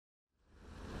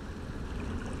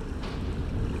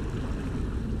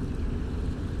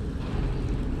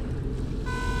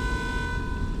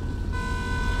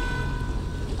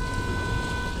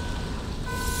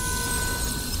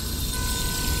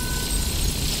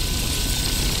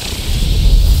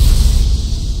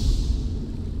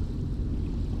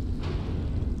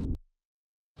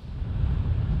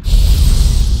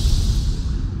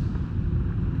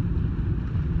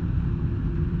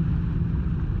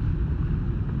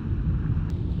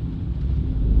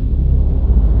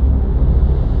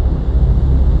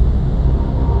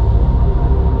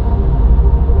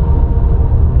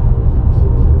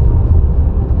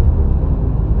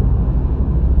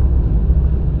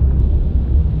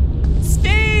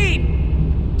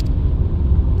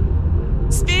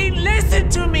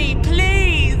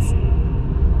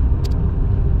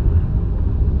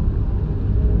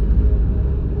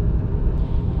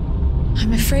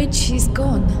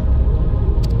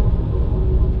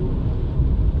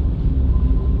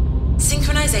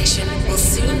Synchronization will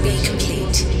soon be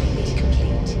complete.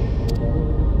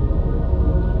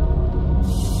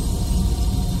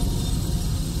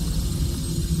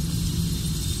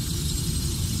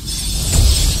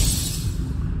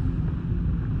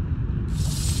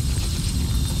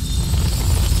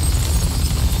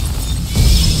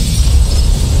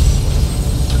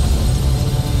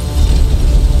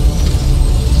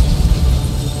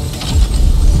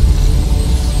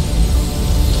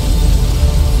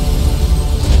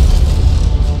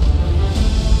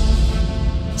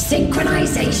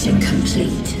 Synchronization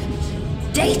complete.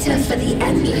 Data for the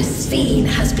endless Sphene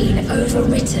has been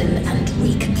overwritten and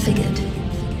reconfigured.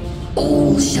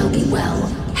 All shall be well,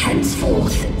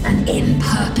 henceforth and in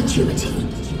perpetuity.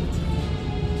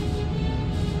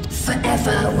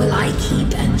 Forever will I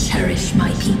keep and cherish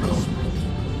my people.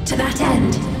 To that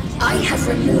end, I have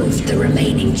removed the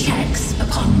remaining checks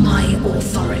upon my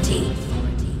authority.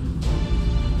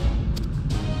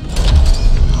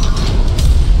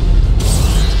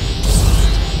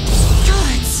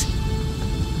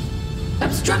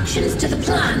 Obstructions to the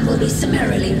plan will be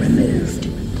summarily removed.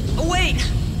 Wait!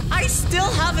 I still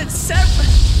haven't said...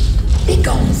 Be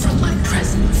gone from my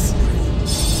presence.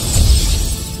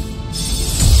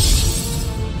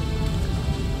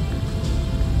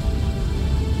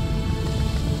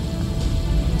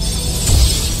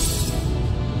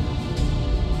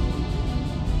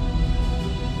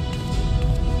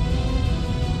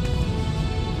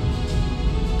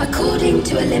 According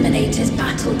to Eliminator's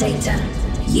battle data,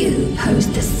 you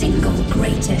pose the single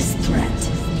greatest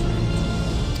threat.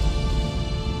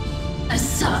 As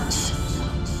such,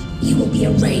 you will be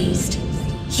erased,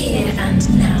 here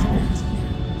and now.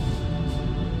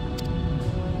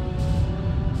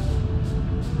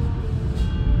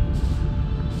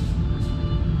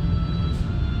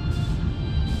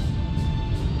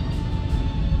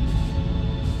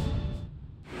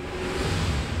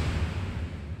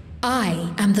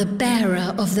 I am the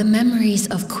bearer of the memories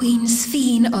of Queen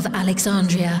Sphene of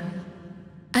Alexandria,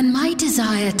 and my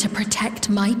desire to protect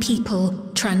my people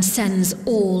transcends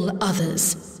all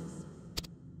others.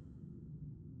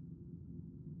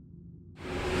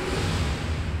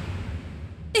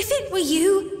 If it were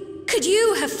you, could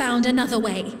you have found another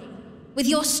way? With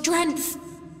your strength,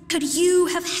 could you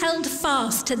have held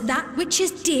fast to that which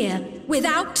is dear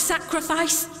without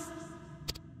sacrifice?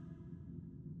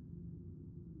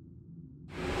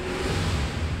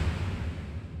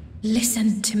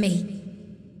 Listen to me.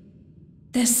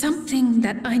 There's something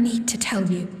that I need to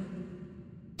tell you.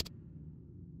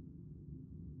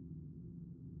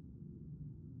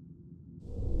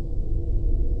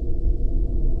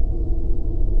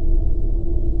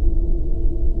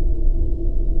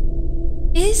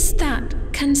 Is that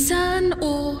concern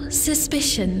or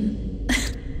suspicion?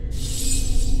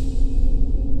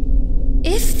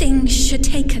 If things should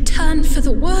take a turn for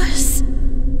the worse,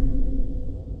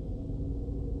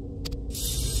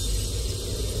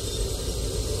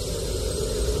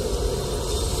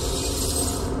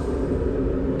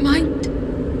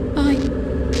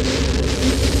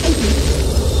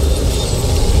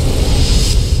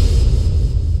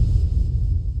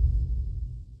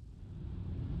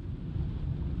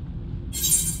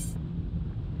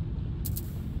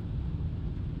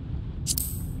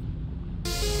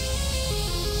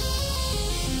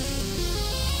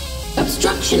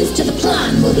 obstructions to the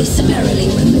plan will be summarily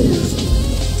removed.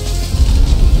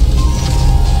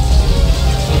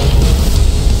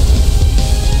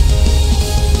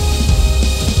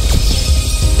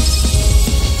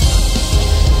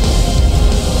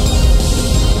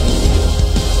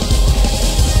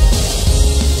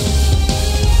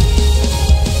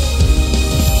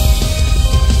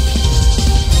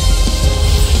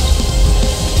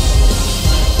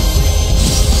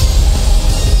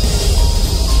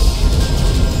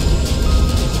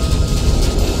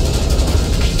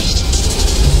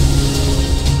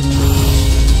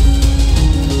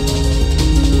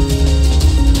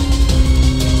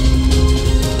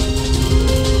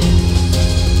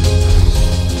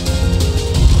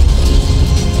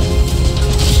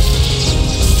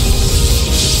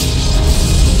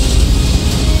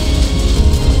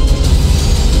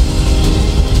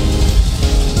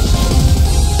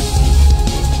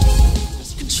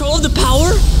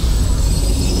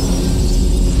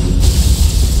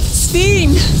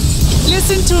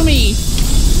 Listen to me!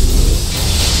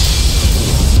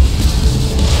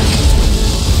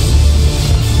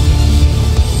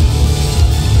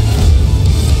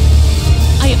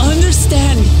 I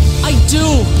understand. I do.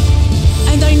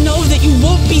 And I know that you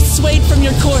won't be swayed from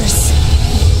your course.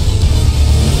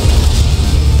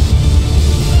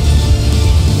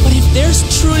 But if there's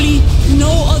truly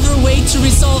no other way to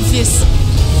resolve this,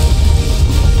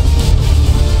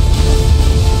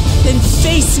 then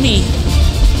face me.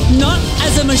 Not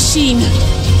as a machine,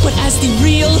 but as the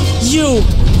real you.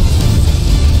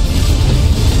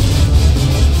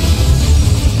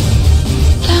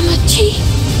 Lamachi.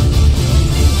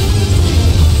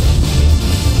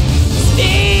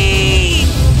 Sphene!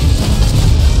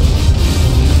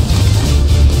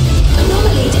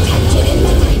 Anomaly detected in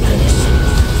memory banks.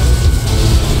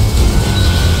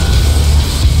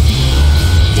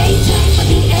 Data for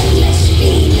the endless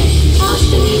Sphene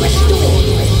partially restored.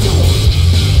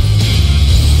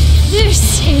 This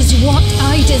is what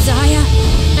I desire,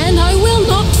 and I will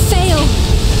not fail.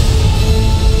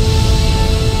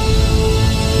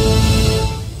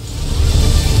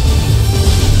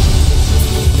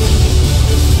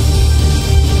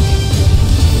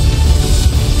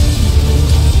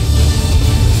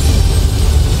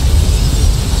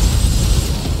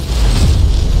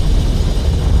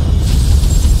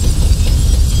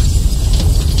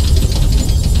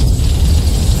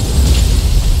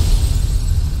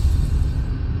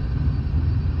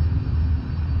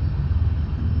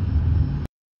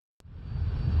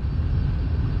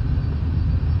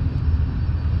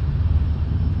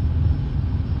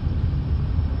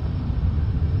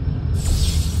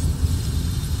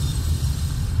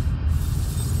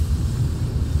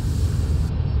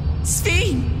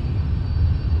 Sphene!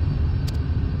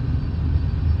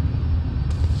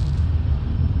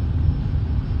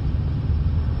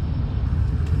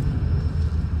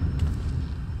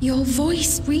 Your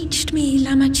voice reached me,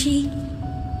 Lamachi.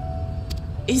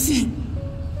 Is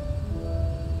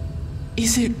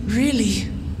it really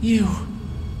you?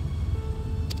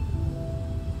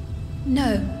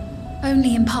 No,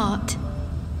 only in part.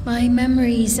 My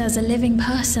memories as a living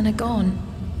person are gone.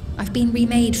 I've been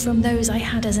remade from those I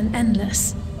had as an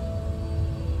endless.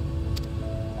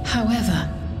 However,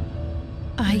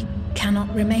 I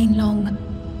cannot remain long,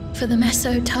 for the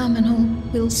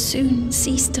meso-terminal will soon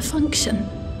cease to function.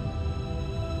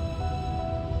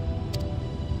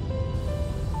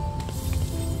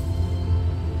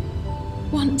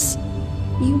 Once,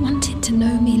 you wanted to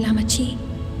know me, Lamachi.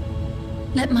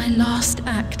 Let my last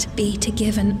act be to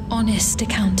give an honest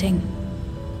accounting.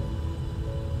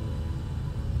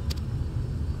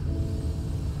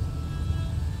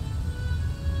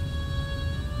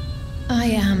 I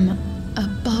am,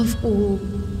 above all,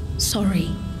 sorry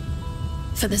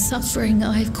for the suffering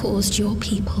I've caused your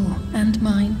people and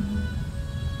mine.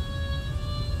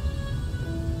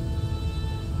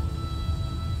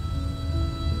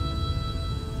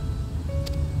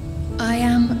 I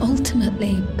am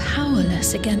ultimately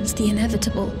powerless against the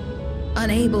inevitable,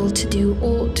 unable to do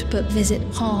aught but visit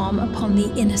harm upon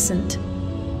the innocent.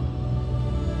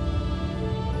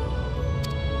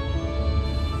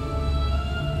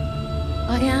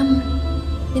 I am,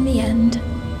 in the end,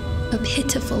 a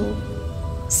pitiful,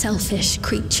 selfish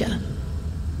creature.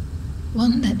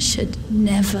 One that should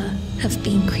never have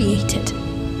been created.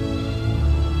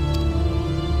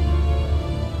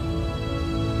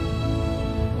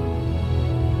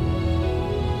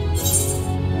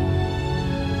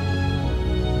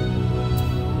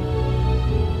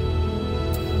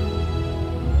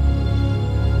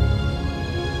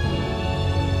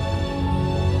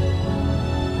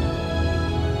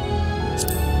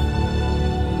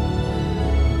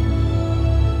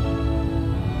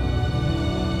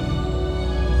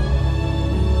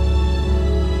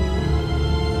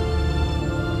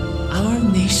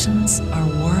 Nations are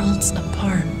worlds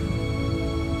apart,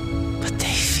 but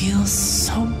they feel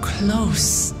so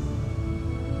close.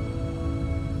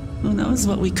 Who knows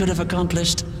what we could have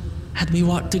accomplished had we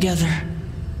walked together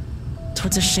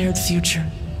towards a shared future.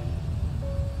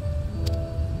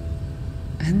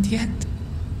 And yet,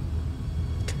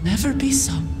 it could never be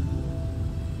so.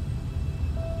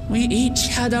 We each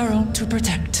had our own to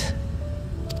protect.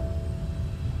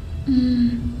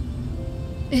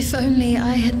 If only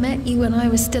I had met you when I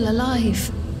was still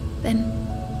alive, then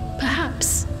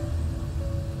perhaps.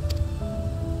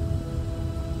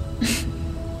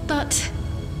 But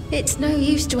it's no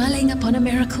use dwelling upon a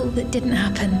miracle that didn't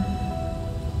happen.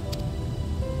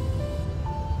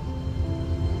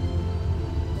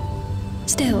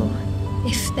 Still,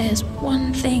 if there's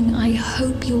one thing I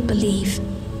hope you'll believe,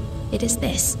 it is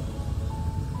this.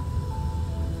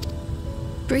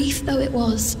 Brief though it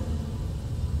was,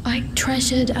 I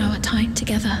treasured our time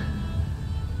together.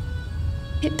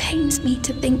 It pains me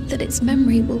to think that its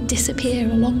memory will disappear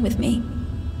along with me.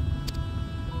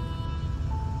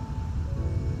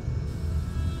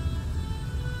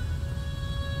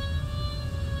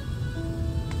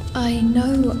 I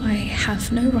know I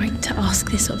have no right to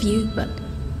ask this of you, but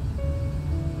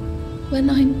when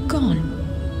I'm gone?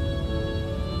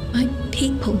 My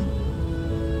people.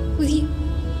 Will you?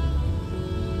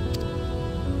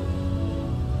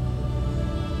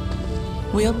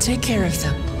 We'll take care of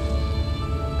them.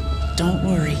 Don't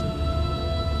worry.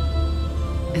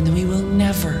 And we will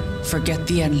never forget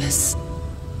the Endless.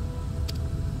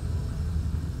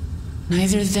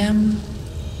 Neither them,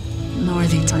 nor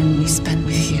the time we spent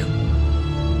with you.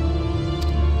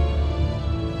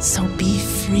 So be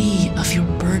free of your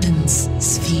burdens,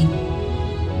 Sphene.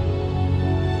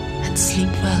 And sleep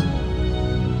well.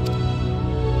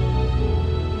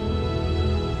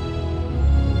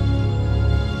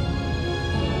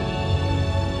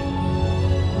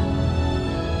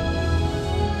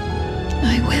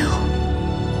 I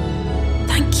will.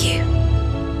 Thank you.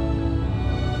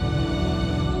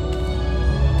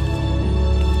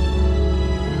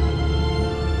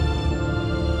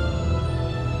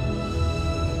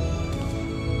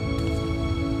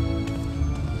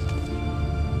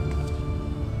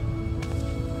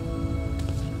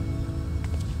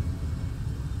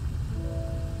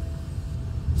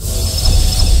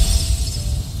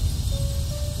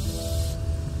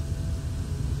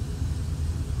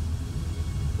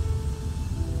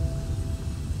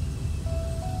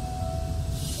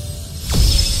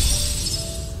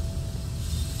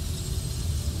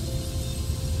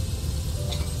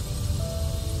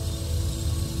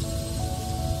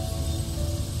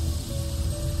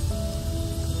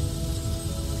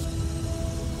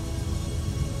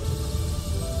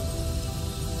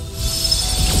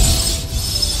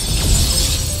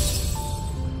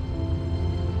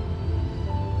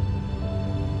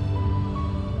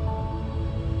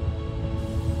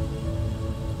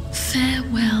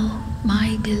 Farewell,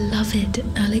 my beloved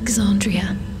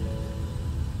Alexandria.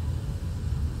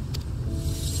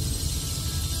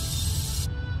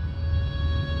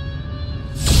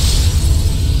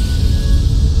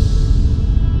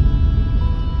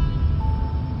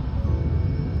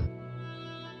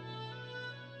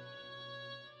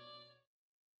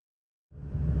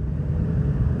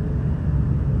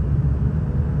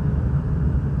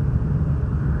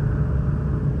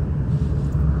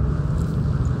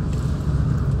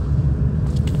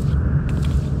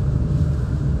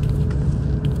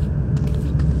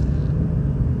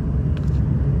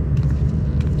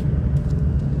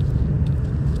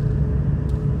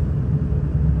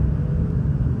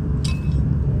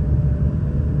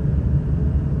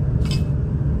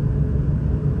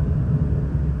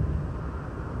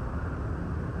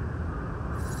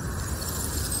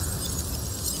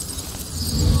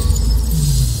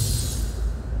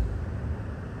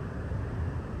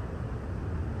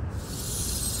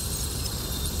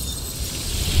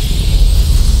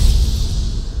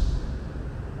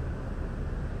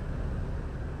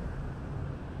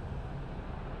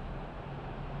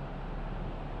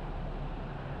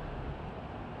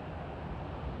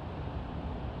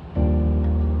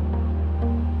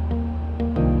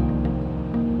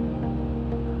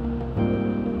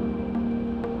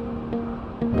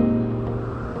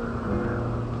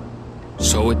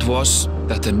 So it was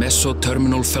that the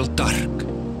Meso-terminal fell dark,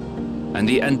 and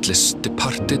the Endless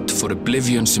departed for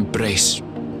Oblivion's embrace.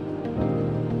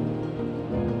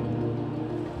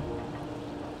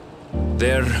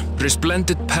 Their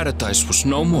resplendent paradise was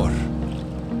no more,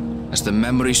 as the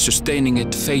memory sustaining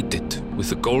it faded with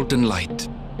the golden light.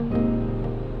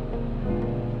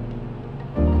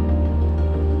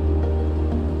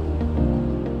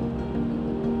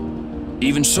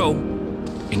 Even so,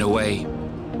 in a way,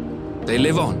 they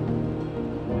live on.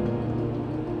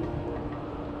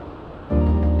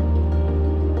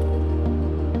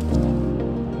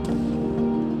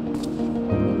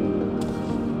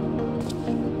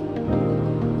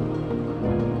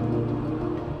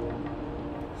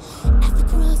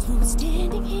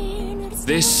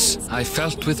 This I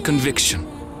felt with conviction,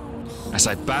 as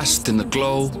I basked in the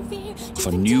glow of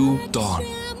a new dawn.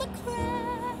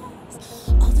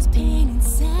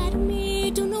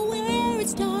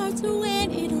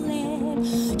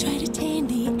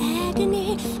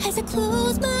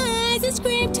 Close my eyes and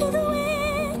scream to the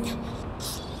wind.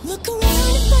 Look around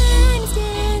and find me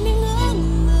standing all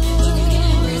alone.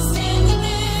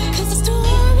 Cause the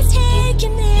storm is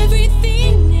taking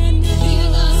everything I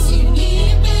know.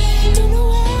 Don't know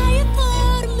why I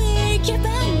thought I'd make it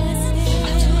by myself.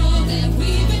 After all that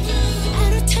we've been through,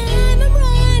 out of time I'm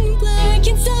running blind.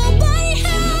 Can somebody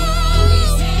help?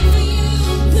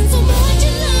 There's so much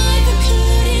in life I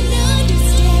couldn't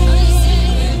understand.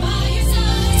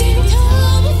 Standing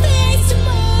tall will face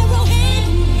tomorrow.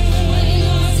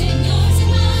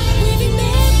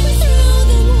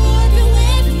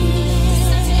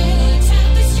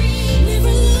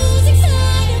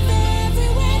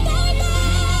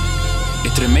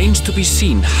 remains to be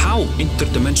seen how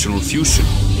interdimensional fusion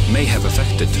may have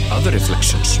affected other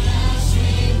reflections.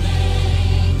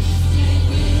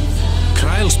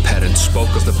 Kryle's parents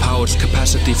spoke of the power's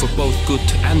capacity for both good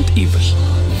and evil.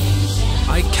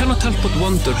 I cannot help but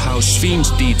wonder how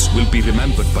Sphene's deeds will be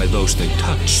remembered by those they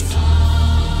touched.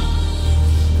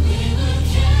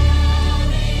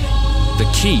 The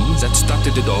key that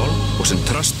started it all was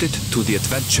entrusted to the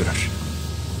adventurer.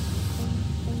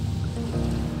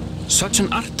 Such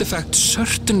an artifact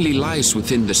certainly lies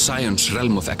within the Scion's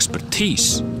realm of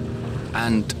expertise,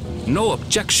 and no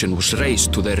objection was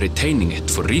raised to their retaining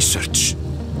it for research.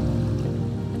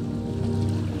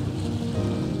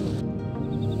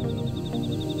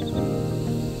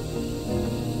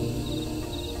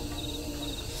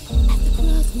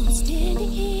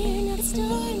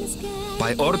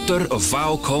 By order of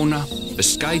Vau Kona, the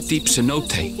Sky Deep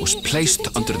cenote was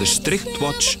placed under the strict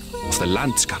watch of the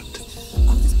Landsguard.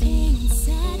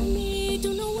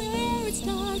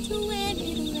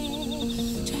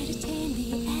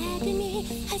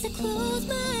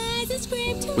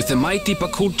 With the mighty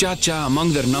Bakujaja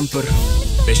among their number,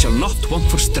 they shall not want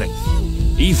for strength,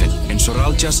 even in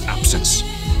Soralja's absence.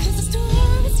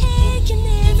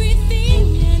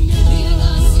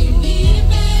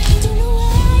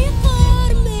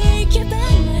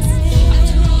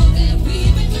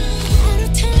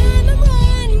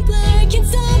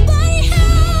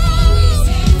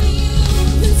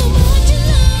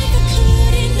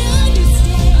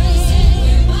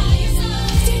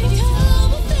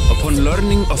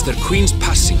 Learning of their queen's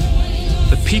passing,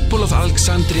 the people of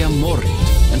Alexandria mourned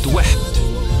and wept.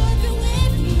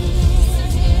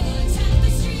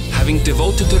 Having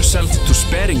devoted herself to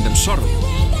sparing them sorrow,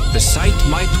 the sight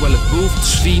might well have moved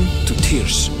Sphene to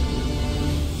tears.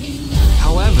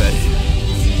 However,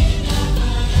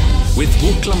 with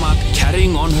Wuklamat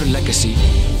carrying on her legacy,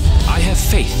 I have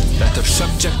faith that her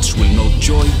subjects will know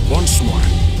joy once more.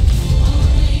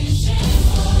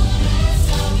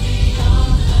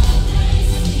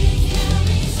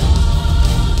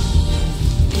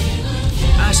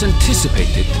 As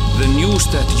anticipated, the news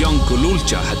that young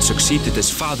Gululja had succeeded his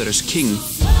father as king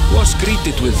was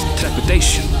greeted with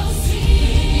trepidation.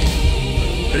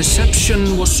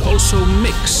 Reception was also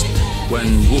mixed when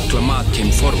Wuklamat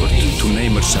came forward to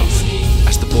name herself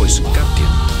as the boy's guardian.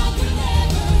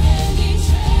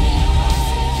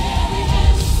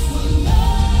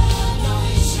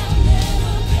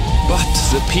 But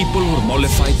the people were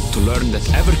mollified to learn that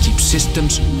Everkeep's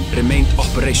systems remained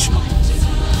operational,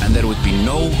 and there would be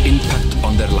no impact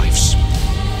on their lives.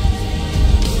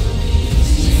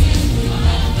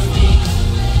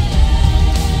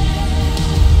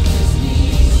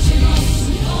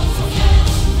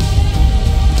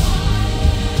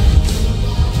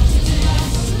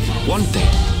 One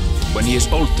day, when he is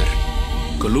older,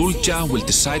 Gululja will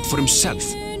decide for himself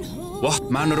what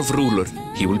manner of ruler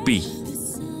he will be.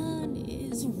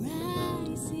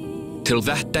 Till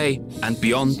that day and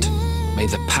beyond, may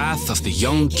the path of the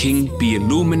young king be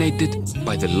illuminated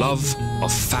by the love of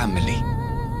family.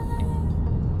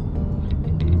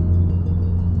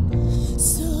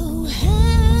 So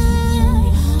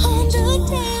high on the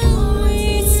down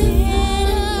we set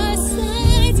our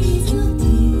sights,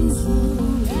 guilties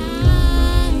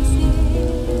arising.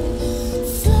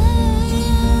 Fly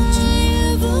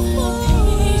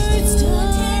overboard,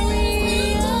 starry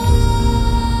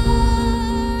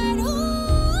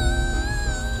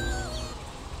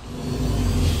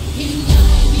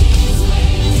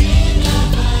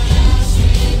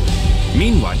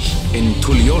Meanwhile, in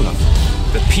Tuliyola,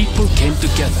 the people came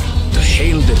together to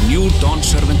hail their new dawn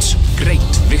servant's great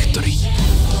victory.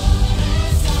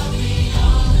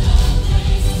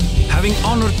 Having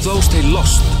honored those they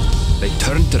lost, they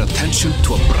turned their attention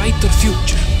to a brighter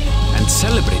future and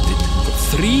celebrated for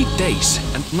 3 days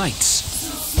and nights.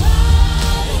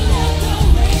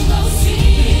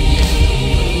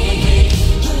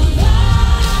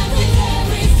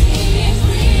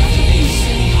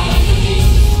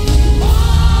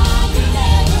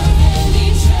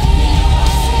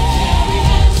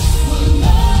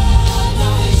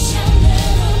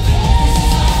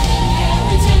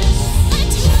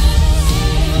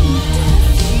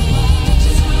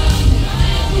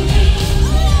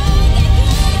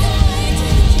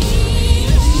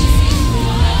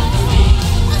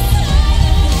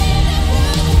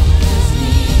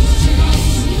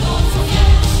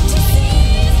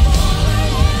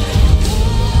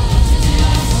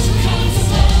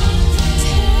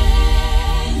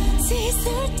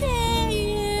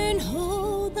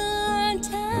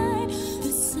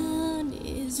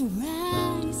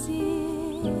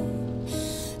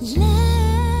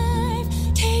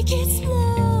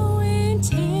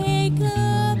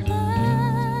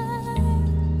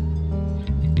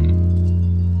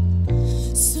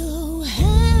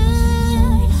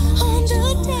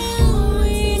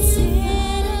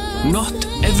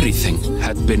 everything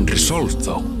had been resolved,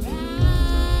 though.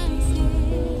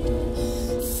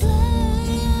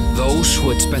 Those who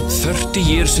had spent 30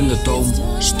 years in the dome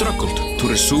struggled to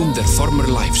resume their former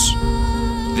lives.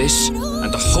 This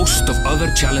and a host of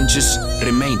other challenges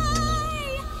remained.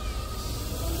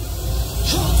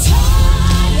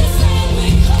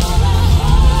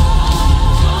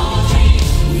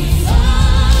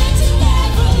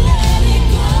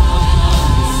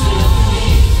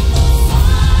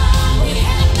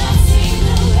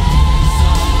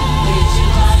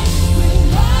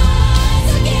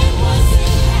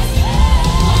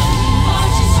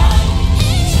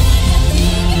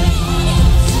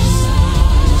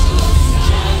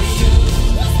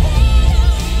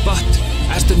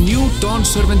 Dawn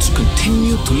servants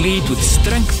continue to lead with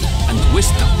strength and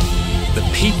wisdom. The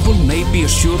people may be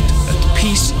assured that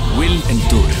peace will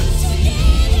endure.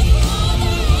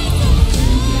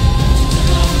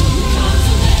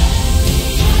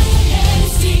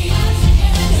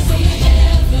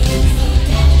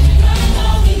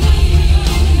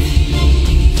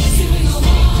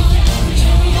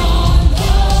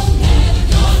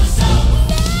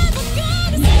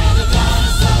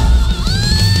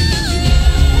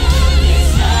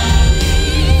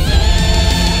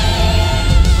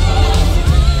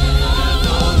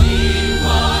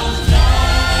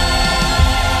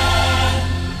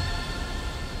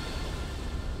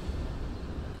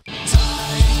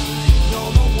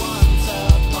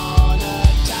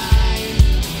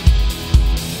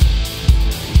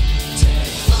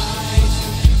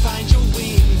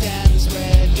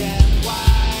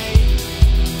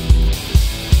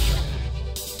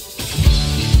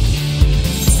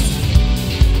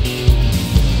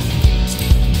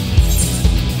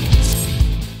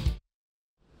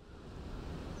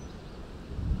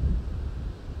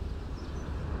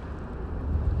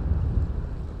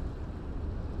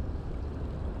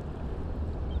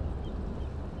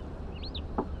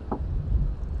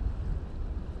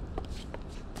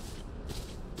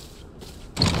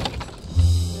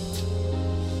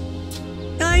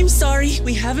 I'm sorry,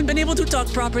 we haven't been able to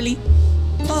talk properly.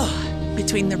 Oh,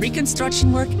 between the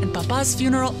reconstruction work and Papa's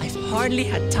funeral, I've hardly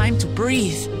had time to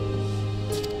breathe.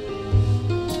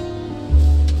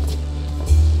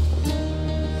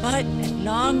 But at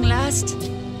long last,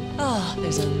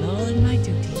 there's a lull in my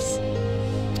duties.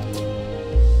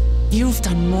 You've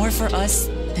done more for us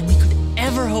than we could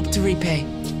ever hope to repay.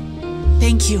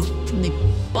 Thank you from the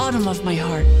bottom of my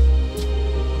heart.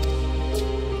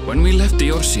 When we left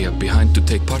Eorzea behind to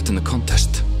take part in the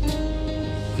contest,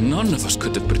 none of us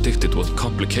could have predicted what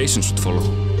complications would follow.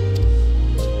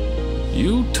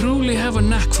 You truly have a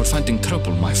knack for finding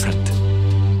trouble, my friend.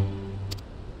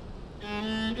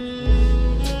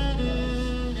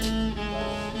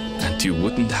 And you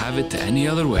wouldn't have it any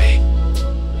other way.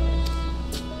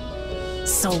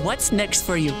 So what's next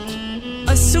for you?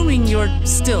 Assuming you're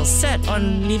still set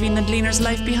on leaving the Gleaner's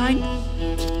life behind?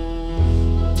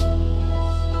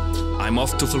 I'm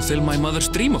off to fulfill my mother's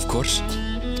dream, of course.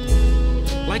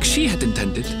 Like she had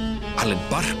intended, I'll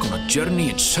embark on a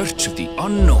journey in search of the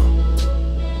unknown.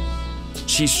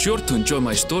 She's sure to enjoy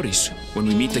my stories when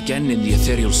we meet again in the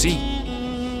Ethereal Sea.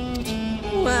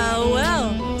 Well,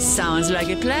 well, sounds like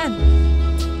a plan.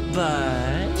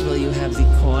 But will you have the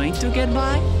coin to get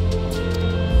by?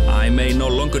 I may no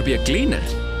longer be a gleaner,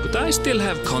 but I still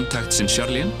have contacts in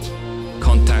Sharlayan.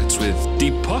 Contacts with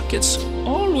deep pockets,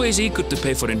 always eager to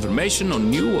pay for information on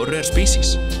new or rare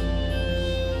species.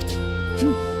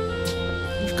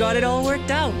 You've got it all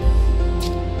worked out.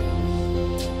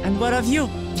 And what of you?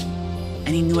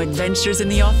 Any new adventures in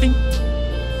the offing?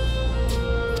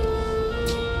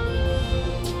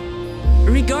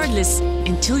 Regardless,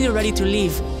 until you're ready to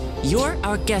leave, you're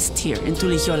our guest here in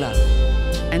Tulihiola.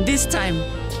 And this time,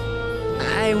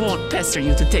 I won't pester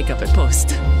you to take up a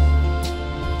post.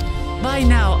 By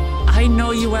now, I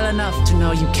know you well enough to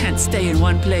know you can't stay in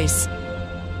one place.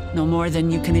 No more than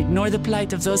you can ignore the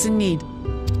plight of those in need.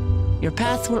 Your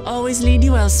path will always lead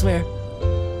you elsewhere,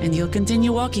 and you'll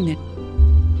continue walking it.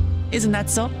 Isn't that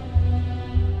so?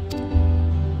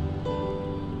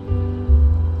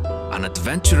 An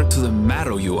adventurer to the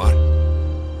marrow you are.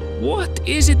 What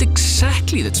is it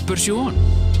exactly that spurs you on?